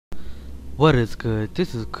What is good?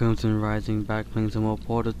 This is Crimson Rising, back playing some more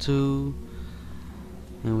Portal 2,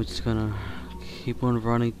 and we're just gonna keep on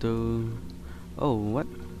running through. Oh, what?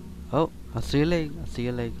 Oh, I see your leg. I see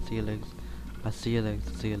your leg. I see your legs. I see your legs.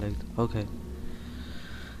 I see your legs. Okay,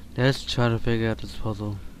 let's try to figure out this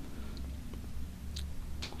puzzle.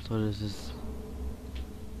 So this is.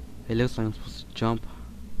 It looks like I'm supposed to jump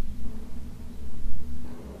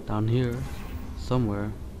down here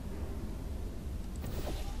somewhere.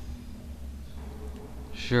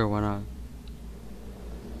 Sure, why not?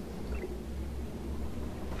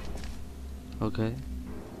 Okay.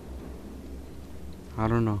 I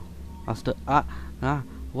don't know. I still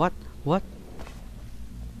what? What?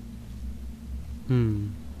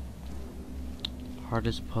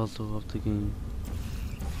 Hardest puzzle of the game.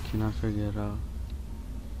 Cannot figure it out.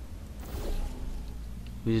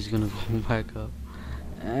 We're just gonna go back up.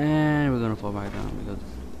 And we're gonna fall back down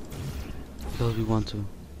because we want to.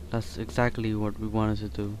 That's exactly what we wanted to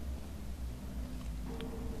do.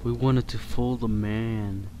 We wanted to fool the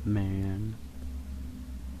man.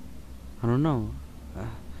 I don't know.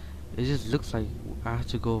 It just looks like I have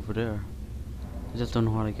to go over there. I just don't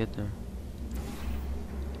know how to get there.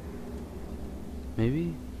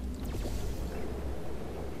 Maybe?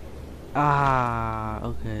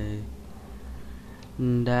 Okay.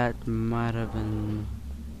 That might have been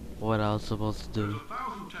what I was supposed to do.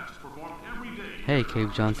 Hey,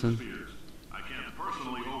 Cave Johnson. I can't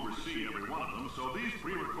personally oversee every one of them, so these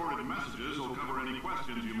pre-recorded messages will cover any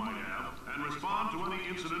questions you might have and respond to any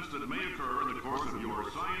incidents that may occur in the course of your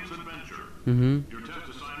science adventure. Your test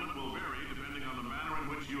assignment will vary depending on the manner in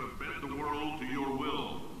which you have bent the world to your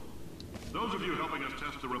will. Those of you helping us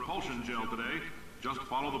test the repulsion gel today, just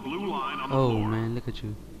follow the blue line on the floor. Oh man, look at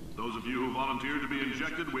you. Those of you who volunteered to be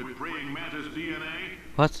injected with praying mantis DNA,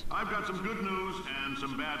 What? I've got some good news and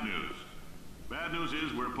some bad news. Bad news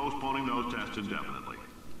is we're postponing those tests indefinitely.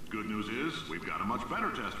 Good news is we've got a much better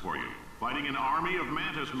test for you. Fighting an army of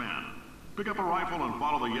mantis men. Pick up a rifle and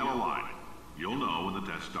follow the yellow line. You'll know when the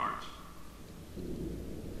test starts.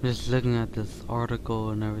 Just looking at this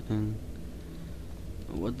article and everything.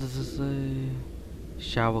 What does it say?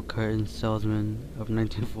 Shower curtain salesman of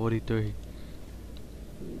 1943.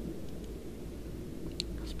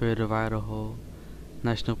 Spirit of Idaho.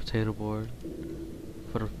 National Potato Board.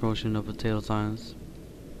 For the promotion of potato science.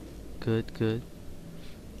 Good.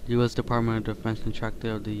 U.S. Department of Defense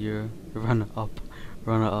Contractor of the Year. Runner-up.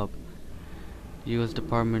 U.S.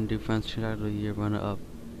 Department of Defense Contractor of the Year. Runner-up.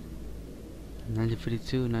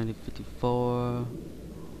 1952, 1954.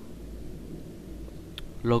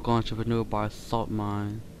 Local entrepreneur by salt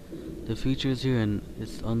mine. The future is here and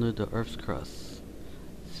it's under the Earth's crust.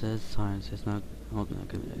 It says science. It's not. I don't think I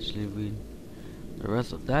can actually read the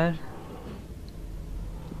rest of that.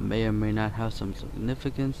 May or may not have some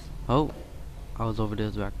significance. Oh, I was over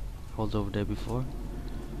there back. I was over there before.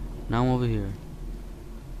 Now I'm over here.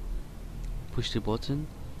 Push the button.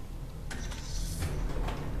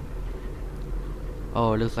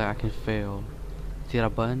 Oh, it looks like I can fail. See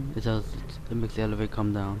that button? It makes the elevator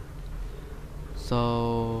come down.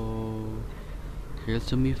 So here's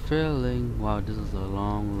to me failing. Wow, this is a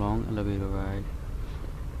long elevator ride.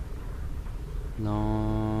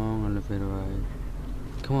 Long elevator ride.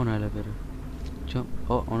 Come on, elevator. Jump.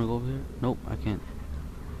 Oh, I wanna go over here? Nope, I can't.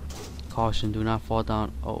 Caution, do not fall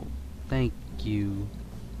down. Oh, thank you.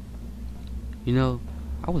 You know,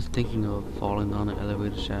 I was thinking of falling down the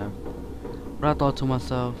elevator shaft, but I thought to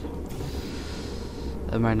myself,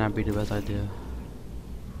 that might not be the best idea.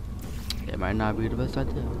 It might not be the best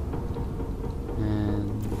idea.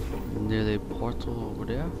 And there's a portal over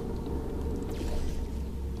there.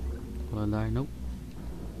 Will I? Nope.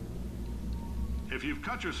 If you've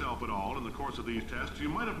cut yourself at all in the course of these tests, you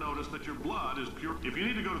might have noticed that your blood is pure. If you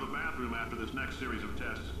need to go to the bathroom after this next series of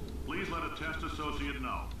tests, please let a test associate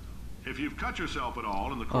know. If you've cut yourself at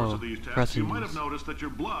all in the course of these tests, you might have noticed that your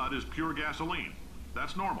blood is pure gasoline.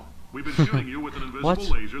 That's normal. We've been shooting you with an invisible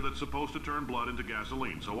laser that's supposed to turn blood into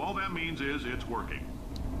gasoline. So all that means is it's working.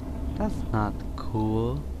 That's not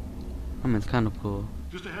cool. I mean, it's kind of cool.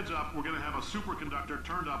 Just a heads up, we're going to have a superconductor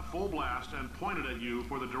turned up full blast and pointed at you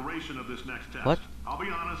for the duration of this next test. What? I'll be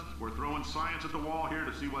honest, we're throwing science at the wall here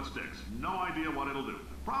to see what sticks. No idea what it'll do.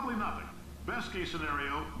 Probably nothing. Best case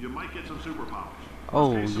scenario, you might get some superpowers.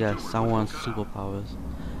 Oh yes, I want superpowers.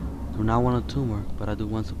 Do not want a tumor, but I do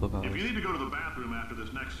want superpowers. If you need to go to the bathroom after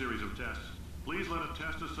this next series of tests, please let a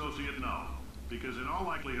test associate know. Because in all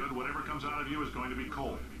likelihood, whatever comes out of you is going to be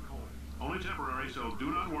cold. Only temporary, so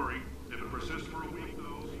do not worry. If it persists for a week,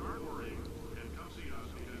 though, start worrying and come see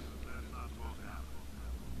us because that's not supposed to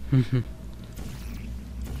happen.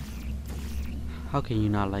 How can you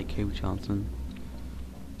not like Cave Johnson?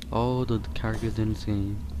 All the characters in this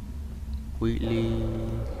game. Wheatley,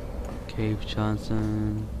 Cave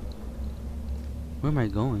Johnson. Where am I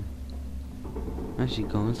going? Am I actually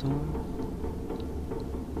going somewhere?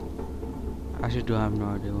 I actually do have no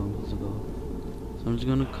idea where I'm supposed to go. So I'm just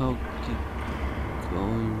gonna keep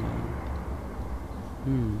going now.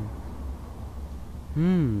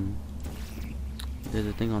 There's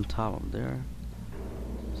a thing on top of there.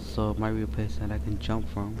 So it might be a place that I can jump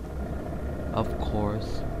from. Of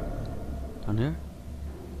course. Down here?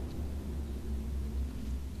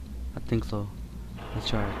 I think so. Let's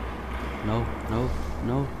try it. No, no,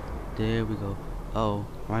 no. There we go. Oh,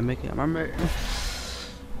 am I making it? Am I making it?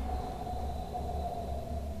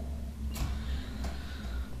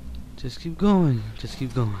 Just keep going. Just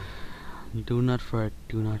keep going. Do not fret.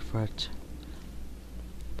 Do not fret.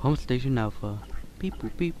 Pump Station Alpha. Beep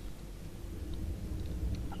boop beep.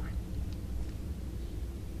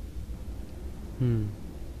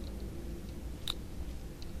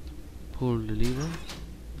 Pull the lever.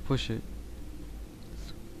 Push it.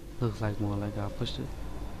 Looks like more like I pushed it.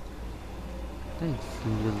 Thanks,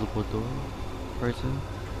 invisible door. Person.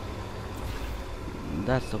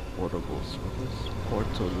 That's a portable service.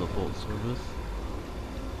 Portable service.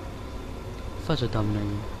 Such a dumb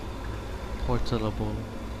name. Portable.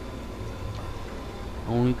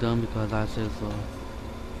 Only dumb because I said so.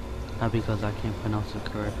 Not because I can't pronounce it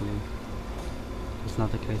correctly. It's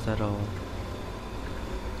not the case at all.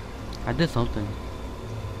 I did something.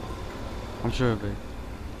 I'm sure of it.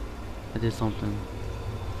 I did something.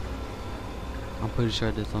 I'm pretty sure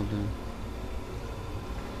I did something.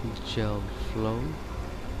 Gel flow.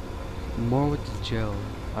 More with the gel.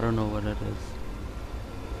 I don't know what it is.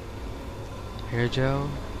 Hair gel.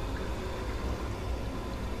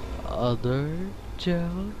 Other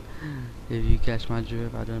gel. If you catch my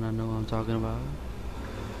drift, I do not know what I'm talking about.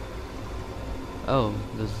 Oh,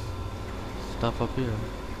 there's stuff up here.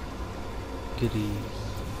 Goodies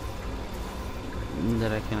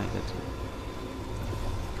that I cannot get to.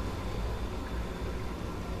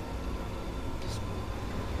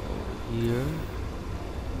 Here.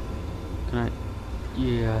 Can I?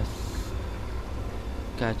 Yes.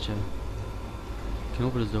 Gotcha. Can I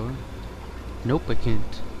open this door? Nope, I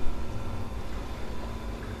can't.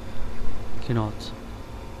 Cannot.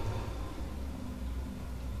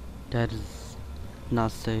 That is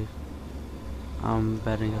not safe. I'm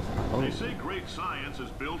betting it's not. Oh. They say great science is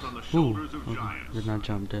built on the shoulders of okay. giants. Did not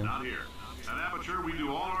jump there. Not here. At Aperture, we do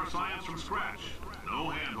all our science from scratch. No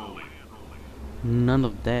hand-holding. None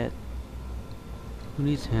of that. Who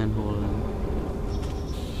needs hand holding?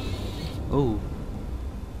 Oh.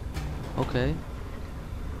 Okay.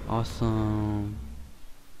 Awesome.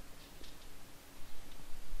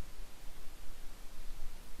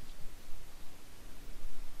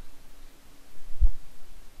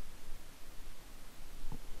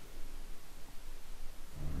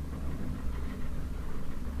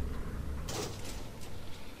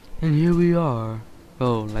 And here we are.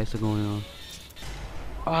 Oh, lights are going on.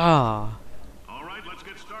 Ah. All right, let's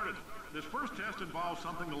get started. This first test involves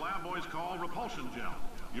something the lab boys call repulsion gel.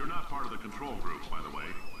 You're not part of the control group, by the way.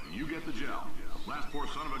 You get the gel. Last poor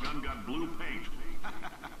son of a gun got blue paint.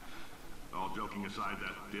 All joking aside,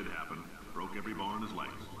 that did happen. Broke every bone in his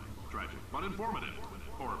legs. Tragic, but informative.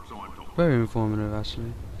 Or so I'm told. Very informative,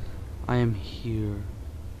 actually. I am here.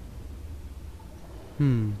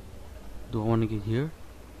 Do I want to get here?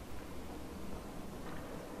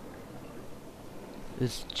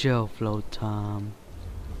 It's gel flow time.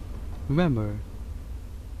 Remember.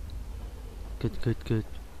 Good, good, good.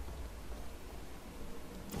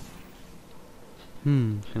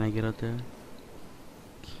 Can I get up there?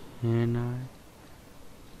 Can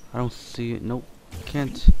I? I don't see it. Nope.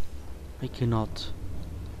 Can't. I cannot.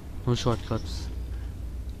 No shortcuts.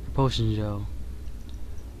 Propulsion gel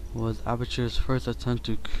was Aperture's first attempt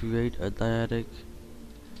to create a dietetic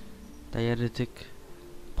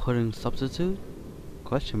pudding substitute?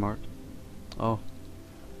 Question mark. Oh.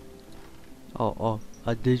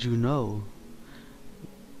 Did you know?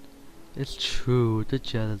 It's true, the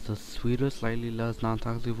gel is a sweeter, slightly less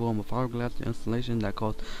non-toxic form of fiberglass insulation that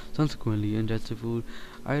causes subsequently ingested food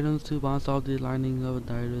items to bounce off the lining of a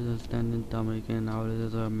diet's standing stomach and out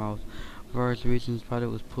of her mouth. For various reasons,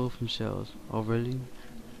 product was pulled from shells. Oh, really?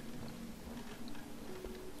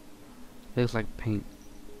 It looks like paint.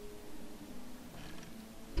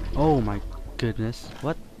 Oh my goodness.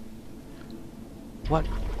 What? What?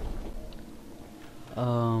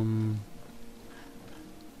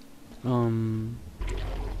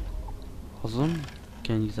 Awesome?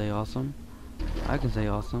 Can you say awesome? I can say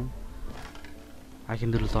awesome. I can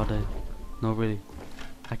do this all day. No, really.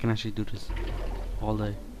 I can actually do this all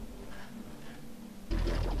day.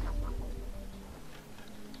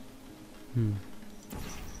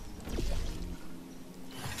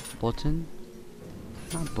 Button?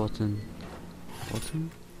 Not button.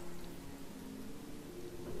 Button?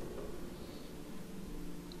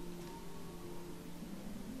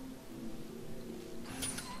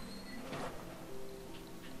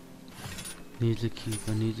 Needs a cube.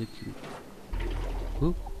 I need a cube.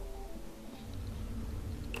 Whoop.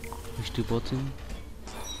 Push the button.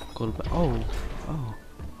 Go to back. Oh,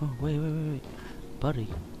 wait, buddy.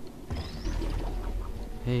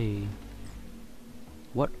 Hey,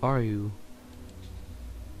 what are you?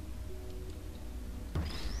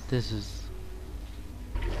 This is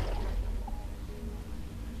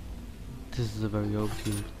a very old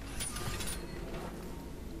cube,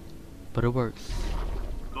 but it works.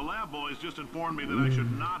 The lab boys just informed me that I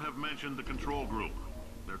should not have mentioned the control group.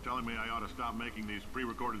 They're telling me I ought to stop making these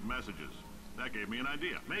pre-recorded messages. That gave me an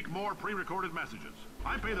idea. Make more pre-recorded messages.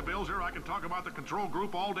 I pay the bills here, I can talk about the control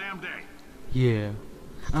group all damn day. Yeah,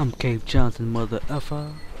 I'm Cave Johnson, mother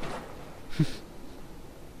effer.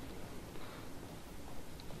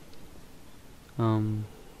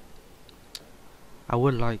 I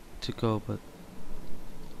would like to go, but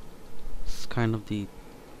it's kind of the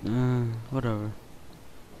whatever.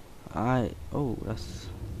 Oh, that's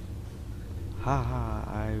haha,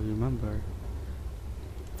 I remember.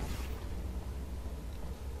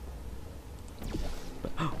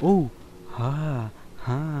 But, oh,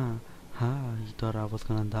 you thought I was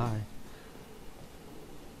gonna die.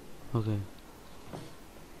 Okay,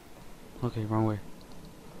 wrong way.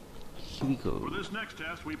 Here we go. For this next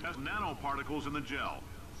test, we test nanoparticles in the gel.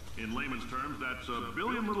 In layman's terms, that's a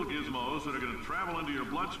billion little gizmos that are going to travel into your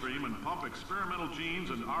bloodstream and pump experimental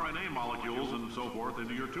genes and RNA molecules and so forth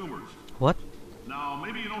into your tumors. What? Now,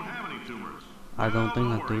 maybe you don't have any tumors. I don't think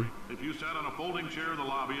I do. If you sat on a folding chair in the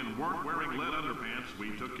lobby and weren't wearing lead underpants,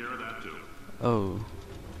 we took care of that too. Oh,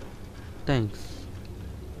 thanks.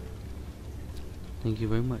 Thank you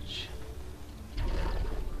very much.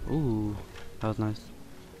 Ooh, that was nice.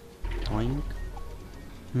 Toink.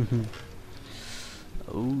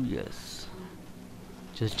 Oh yes.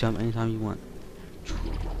 Just jump anytime you want.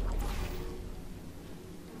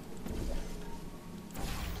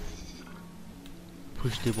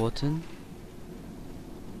 Push the button.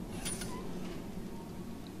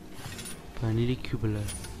 But I need a cubular.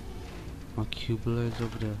 My cubular is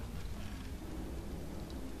over there.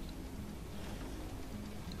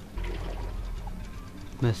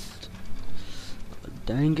 Missed.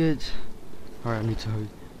 Dang it. Alright, I need to hurry.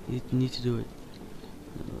 Need to do it.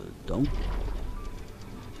 Don't.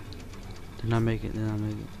 Did not make it.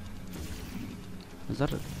 Is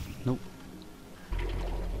that it? Nope.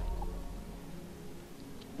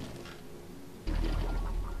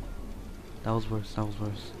 That was worse.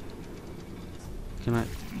 Can I?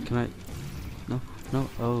 No.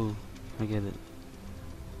 Oh, I get it.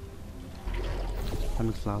 That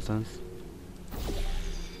makes a lot of sense.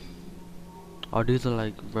 Oh, these are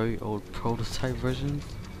like very old prototype versions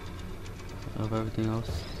of everything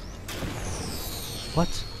else. What?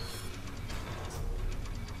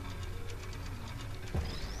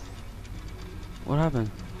 What happened?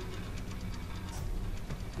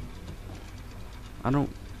 I don't.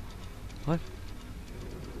 What?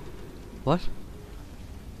 What?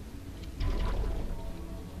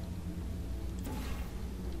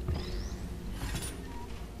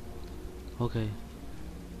 Okay.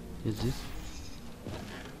 Is this?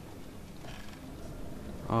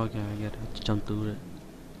 Oh, okay, I get it. Let's jump through it.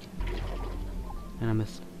 And I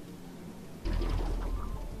missed.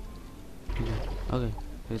 Okay,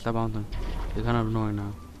 stop bouncing. You're kind of annoying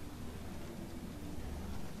now.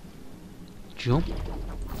 Jump.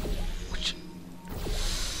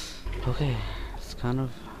 Okay, it's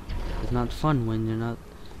not fun when you're not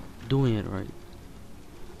doing it right.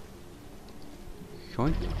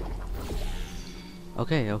 Join.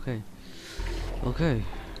 Okay. Now. Okay.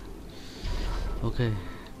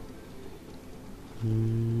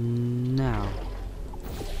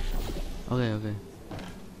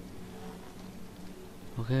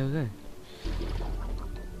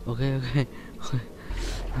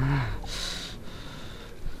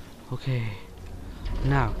 Okay.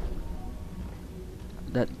 Now.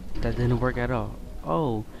 That didn't work at all.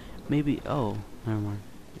 Oh, maybe. Oh, never mind.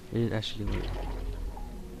 It actually worked.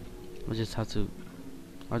 I'll just have to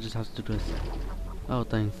do this. Oh,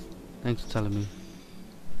 thanks for telling me.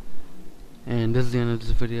 And this is the end of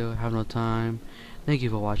this video. I have no time. Thank you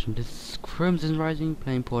for watching. This is Crimson Rising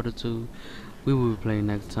playing Portal 2. We will be playing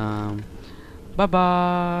next time. Bye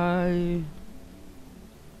bye.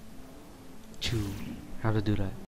 Choo. Have to do that.